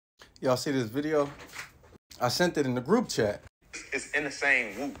Y'all see this video? I sent it in the group chat. It's in the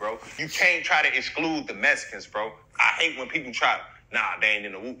same whoop, bro. You can't try to exclude the Mexicans, bro. I hate when people try to, nah, they ain't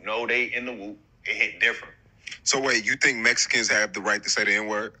in the whoop. No, they in the whoop. It hit different. So wait, you think Mexicans have the right to say the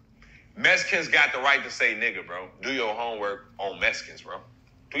N-word? Mexicans got the right to say nigga, bro. Do your homework on Mexicans, bro.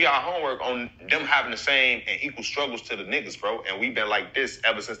 Do y'all homework on them having the same and equal struggles to the niggas, bro. And we've been like this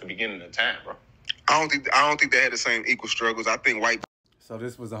ever since the beginning of time, bro. I don't think they had the same equal struggles. I think white. So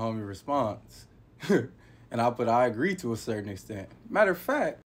this was a homie response. And I agree to a certain extent. Matter of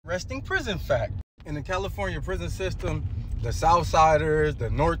fact, resting prison fact. In the California prison system, the Southsiders, the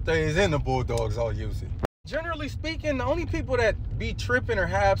Nortes, and the Bulldogs all use it. Generally speaking, the only people that be tripping or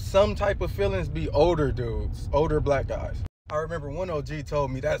have some type of feelings be older dudes, older black guys. I remember one OG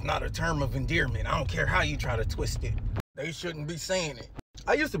told me that's not a term of endearment. I don't care how you try to twist it. They shouldn't be saying it.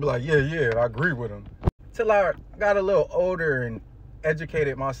 I used to be like, yeah, I agree with him. Till I got a little older and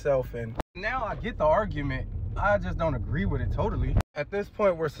educated myself, and now I get the argument. I just don't agree with it totally. At this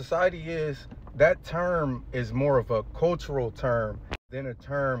point where society is, that term is more of a cultural term than a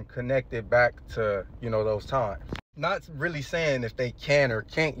term connected back to, those times. Not really saying if they can or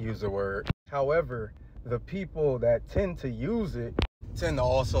can't use the word. However, the people that tend to use it tend to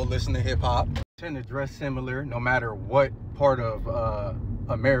also listen to hip hop, tend to dress similar no matter what part of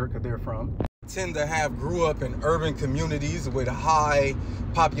America they're from, tend to grew up in urban communities with a high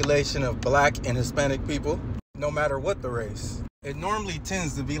population of black and Hispanic people, no matter what the race. It normally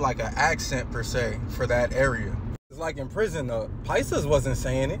tends to be like an accent per se for that area. It's like in prison, the Paisas wasn't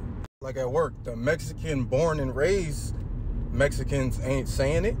saying it. Like at work, the Mexican born and raised Mexicans ain't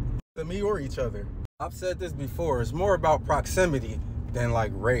saying it to me or each other. I've said this before, it's more about proximity than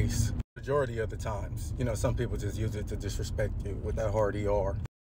like race. Majority of the times, some people just use it to disrespect you with that hard ER.